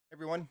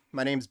Everyone,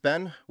 my name's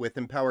Ben with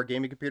Empower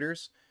Gaming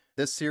Computers.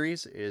 This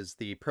series is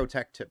the Pro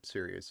Tech Tip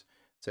series.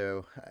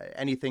 So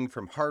anything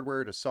from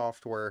hardware to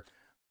software,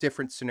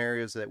 different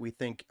scenarios that we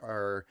think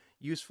are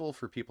useful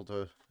for people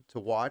to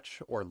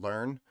watch or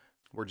learn.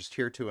 We're just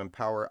here to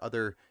empower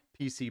other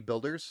PC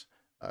builders.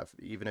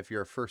 Even if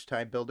you're a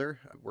first-time builder,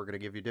 we're going to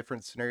give you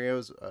different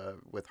scenarios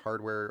with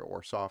hardware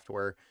or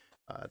software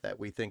that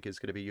we think is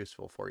going to be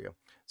useful for you.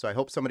 So I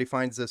hope somebody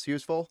finds this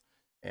useful,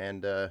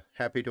 and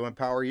happy to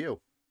empower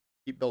you.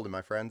 Keep building,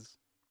 my friends.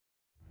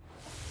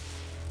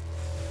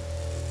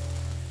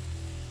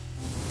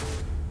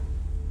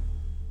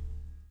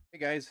 Hey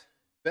guys,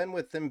 Ben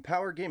with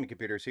Empower Gaming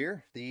Computers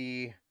here.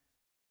 The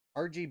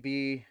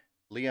RGB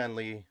Lian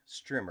Li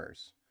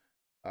Strimmers.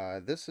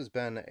 This has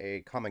been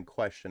a common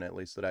question, at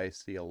least that I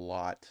see a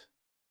lot.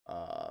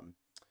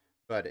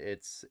 But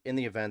it's in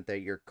the event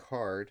that your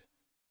card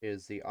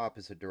is the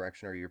opposite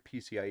direction, or your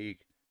PCIe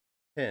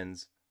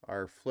pins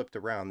are flipped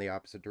around the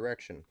opposite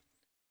direction.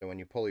 So when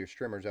you pull your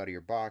strimmers out of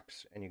your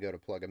box and you go to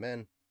plug them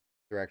in,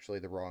 they're actually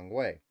the wrong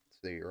way.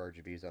 So your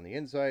RGB is on the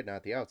inside,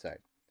 not the outside.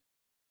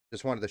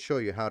 Just wanted to show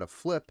you how to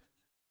flip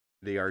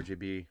the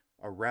RGB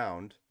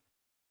around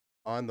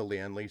on the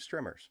Lian Li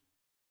Strimmers.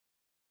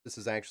 This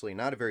is actually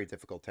not a very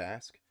difficult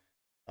task.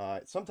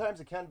 Sometimes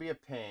it can be a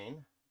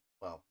pain.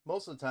 Well,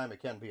 most of the time it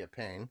can be a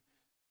pain.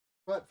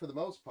 But for the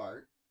most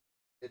part,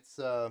 it's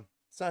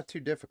not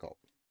too difficult.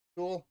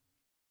 Cool?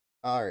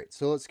 Alright,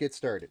 so let's get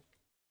started.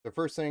 So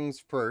first things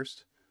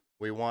first,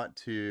 we want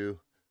to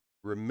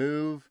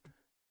remove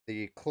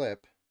the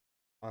clip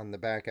on the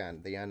back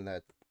end, the end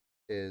that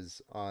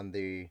is on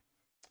the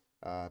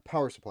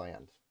power supply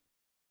end.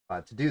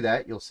 To do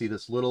that, you'll see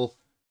this little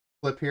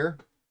clip here.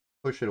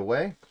 Push it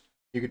away.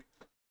 You could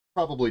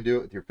probably do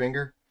it with your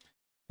finger.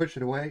 Push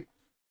it away,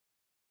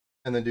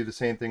 and then do the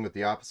same thing with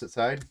the opposite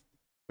side.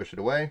 Push it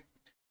away,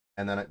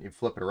 and then you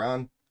flip it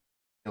around.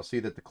 You'll see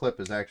that the clip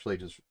is actually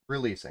just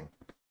releasing.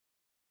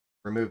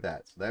 Remove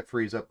that. So that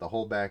frees up the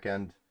whole back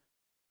end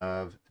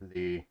of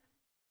the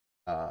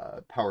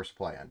power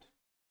supply end.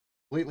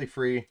 Completely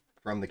free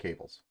from the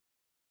cables.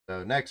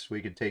 So next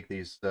we could take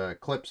these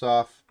clips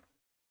off.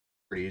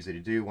 Pretty easy to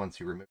do once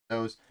you remove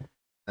those.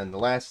 And the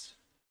last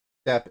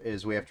step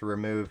is we have to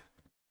remove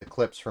the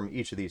clips from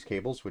each of these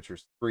cables, which are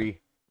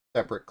 3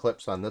 separate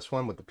clips on this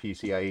one with the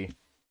PCIe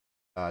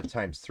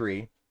times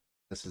 3.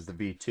 This is the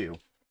V2.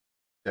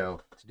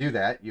 So to do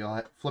that, you'll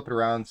flip it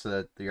around so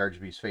that the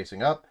RGB is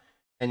facing up,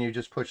 and you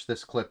just push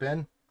this clip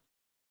in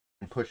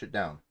and push it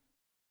down.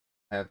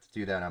 I have to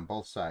do that on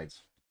both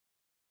sides,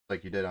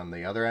 like you did on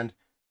the other end.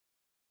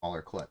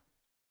 Smaller clip.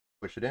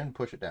 Push it in,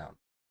 push it down.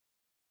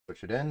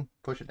 Push it in,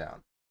 push it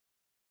down.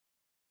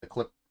 The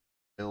clip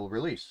will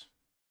release.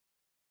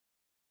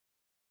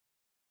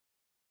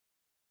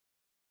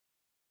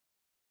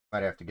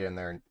 Might have to get in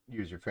there and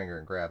use your finger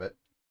and grab it.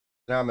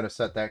 Now I'm going to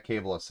set that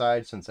cable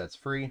aside since that's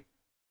free. And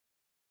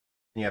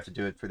you have to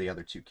do it for the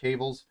other 2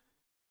 cables.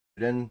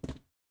 Push it in,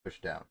 push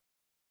it down.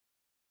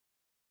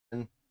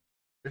 And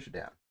push it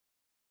down.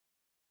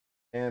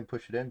 And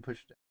push it in, push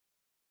it down.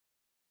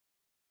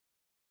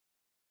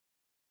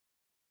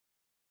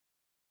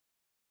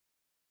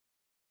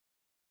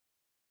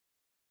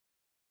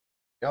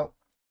 Go.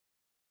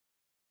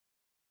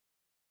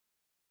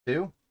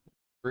 2,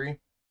 3,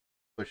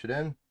 push it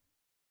in,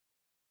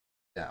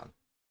 down.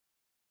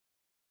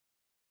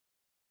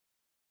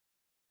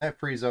 That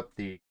frees up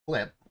the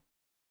clip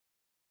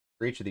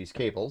for each of these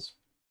cables.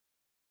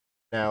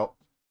 Now,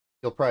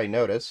 you'll probably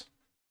notice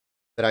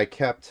that I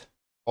kept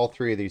all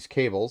 3 of these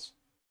cables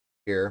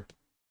here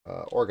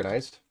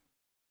organized.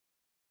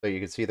 So you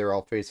can see they're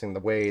all facing the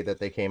way that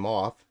they came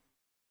off.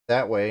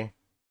 That way,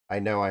 I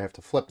know I have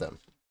to flip them.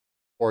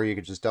 Or you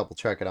could just double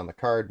check it on the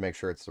card, make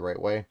sure it's the right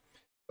way.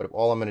 But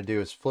all I'm going to do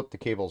is flip the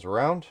cables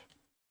around,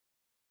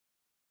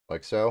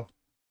 like so.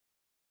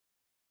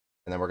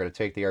 And then we're going to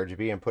take the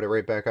RGB and put it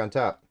right back on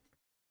top.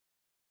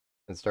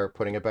 And start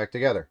putting it back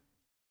together.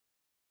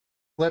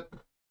 Flip,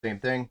 same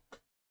thing.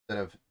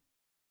 Instead of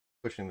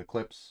pushing the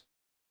clips,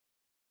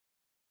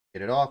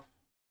 get it off.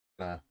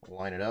 Gonna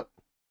line it up.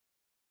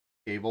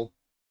 Cable,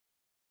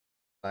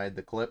 side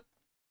the clip,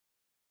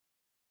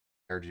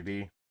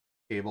 RGB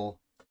cable,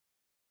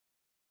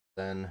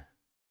 then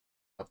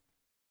up.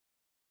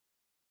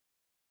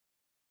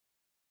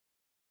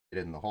 Get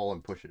it in the hole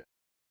and push it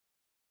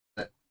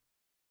in.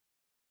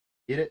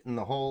 Get it in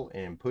the hole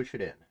and push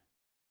it in.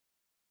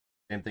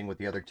 Same thing with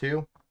the other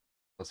 2,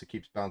 unless it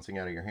keeps bouncing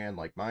out of your hand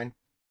like mine.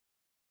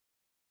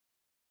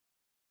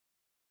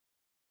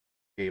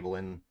 Cable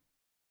in,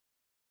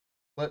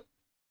 flip.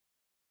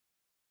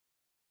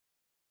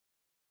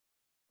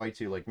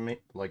 Bites you like me,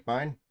 like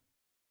mine.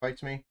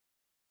 Bites me.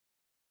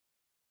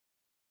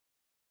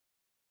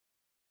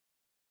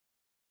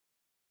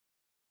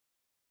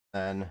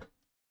 Then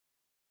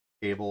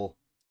cable,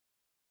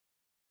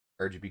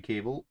 RGB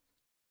cable.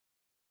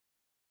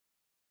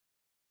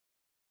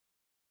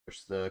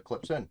 Push the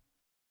clips in.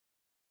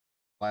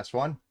 Last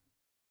one.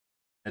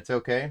 It's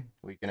okay.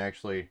 We can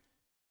actually,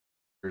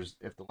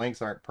 if the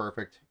lengths aren't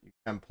perfect, you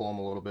can pull them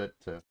a little bit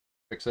to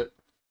fix it.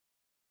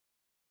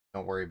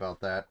 Don't worry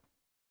about that.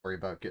 Worry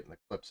about getting the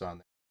clips on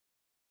there.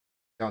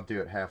 Don't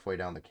do it halfway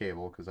down the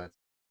cable because that's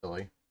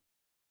silly.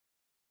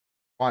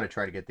 I want to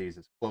try to get these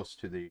as close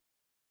to the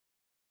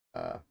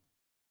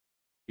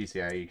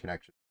PCIe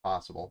connection as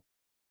possible,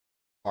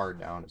 far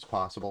down as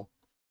possible.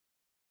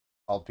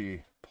 I'll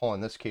be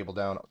pulling this cable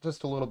down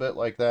just a little bit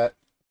like that,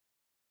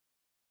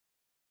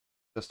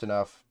 just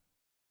enough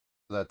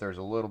so that there's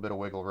a little bit of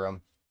wiggle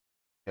room,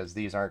 because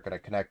these aren't going to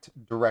connect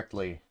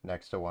directly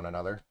next to one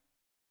another.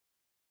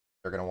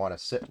 They're going to want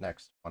to sit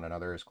next to one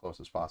another as close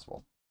as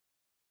possible.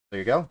 There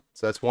you go.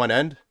 So that's one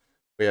end.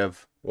 We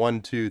have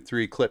 1, 2,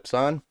 3 clips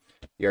on.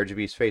 The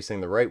RGB is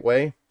facing the right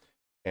way,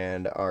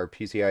 and our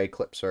PCIe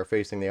clips are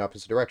facing the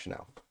opposite direction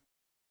now.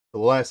 The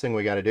last thing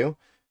we got to do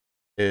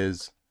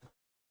is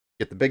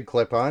get the big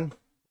clip on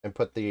and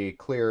put the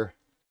clear,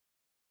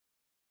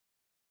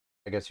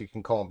 I guess you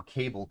can call them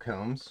cable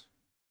combs,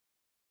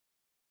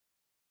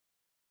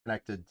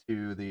 connected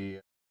to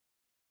the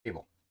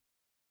cable.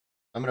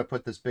 I'm going to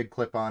put this big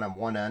clip on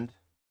one end.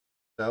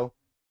 So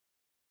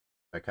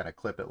I kind of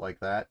clip it like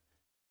that.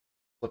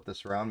 Flip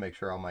this around, make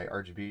sure all my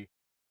RGB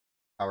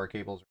power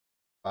cables are in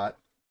the spot.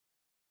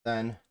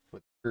 Then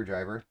with the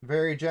screwdriver,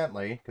 very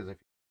gently, because if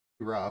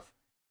you're too rough,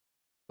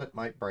 clip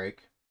might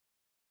break.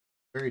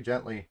 Very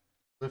gently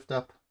lift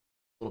up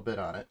a little bit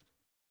on it,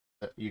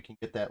 so that you can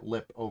get that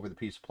lip over the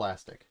piece of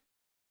plastic.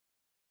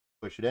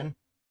 Push it in.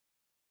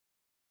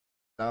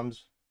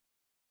 Thumbs.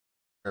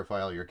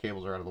 Verify all your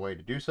cables are out of the way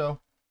to do so.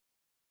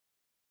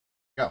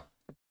 Go.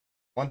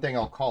 One thing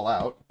I'll call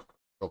out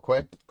real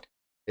quick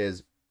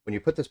is when you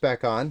put this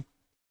back on,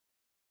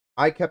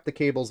 I kept the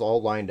cables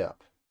all lined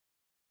up.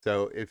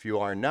 So if you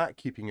are not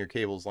keeping your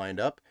cables lined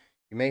up,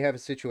 you may have a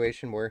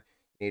situation where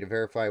you need to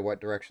verify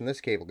what direction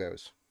this cable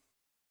goes.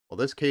 Well,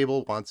 this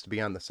cable wants to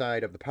be on the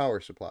side of the power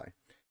supply.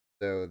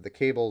 So the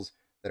cables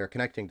that are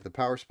connecting to the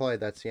power supply,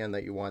 that's the end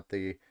that you want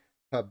the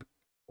hub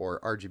or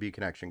RGB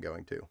connection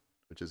going to,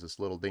 which is this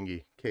little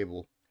dingy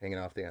cable hanging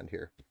off the end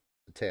here,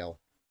 the tail,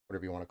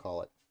 whatever you want to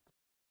call it.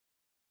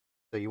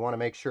 So you want to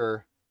make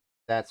sure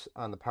that's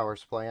on the power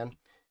supply end,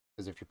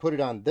 because if you put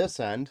it on this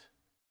end,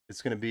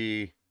 it's going to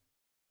be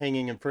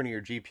hanging in front of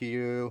your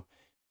GPU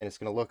and it's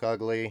going to look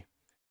ugly.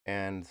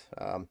 And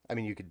I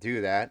mean, you could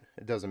do that,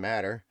 it doesn't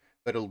matter,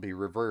 but it'll be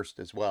reversed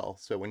as well.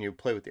 So when you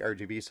play with the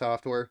RGB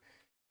software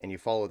and you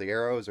follow the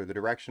arrows or the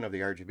direction of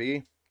the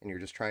RGB and you're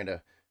just trying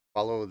to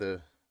follow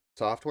the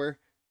software,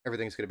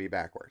 everything's going to be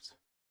backwards.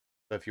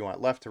 So if you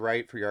want left to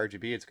right for your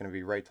RGB, it's going to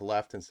be right to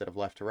left instead of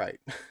left to right,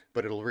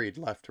 but it'll read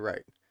left to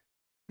right.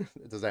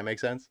 Does that make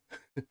sense?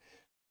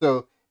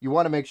 So you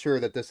want to make sure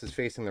that this is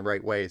facing the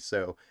right way.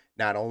 So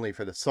not only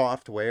for the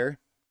software,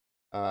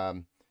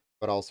 but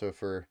also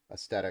for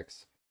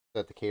aesthetics, so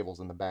that the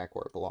cable's in the back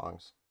where it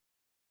belongs.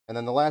 And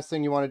then the last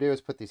thing you want to do is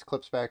put these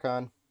clips back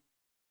on.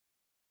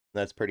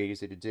 That's pretty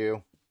easy to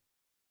do.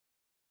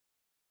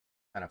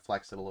 Kind of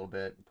flex it a little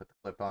bit and put the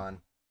clip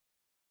on.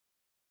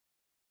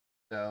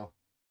 So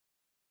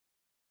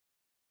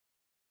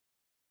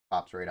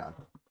pops right on.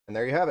 And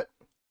there you have it.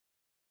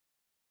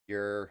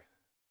 Your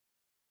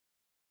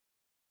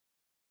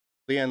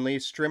Lian Li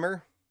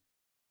Strimmer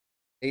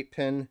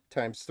 8-pin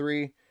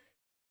 ×3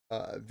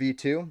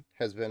 V2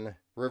 has been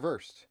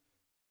reversed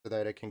so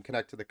that it can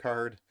connect to the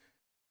card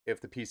if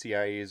the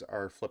PCIEs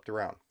are flipped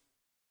around.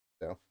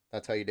 So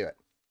that's how you do it.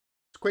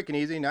 It's quick and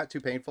easy, not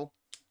too painful.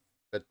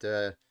 But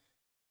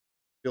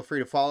feel free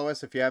to follow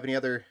us if you have any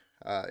other,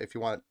 if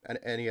you want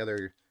any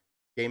other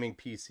gaming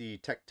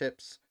PC tech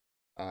tips,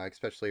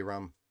 especially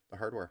around the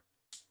hardware.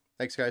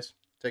 Thanks, guys.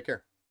 Take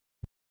care.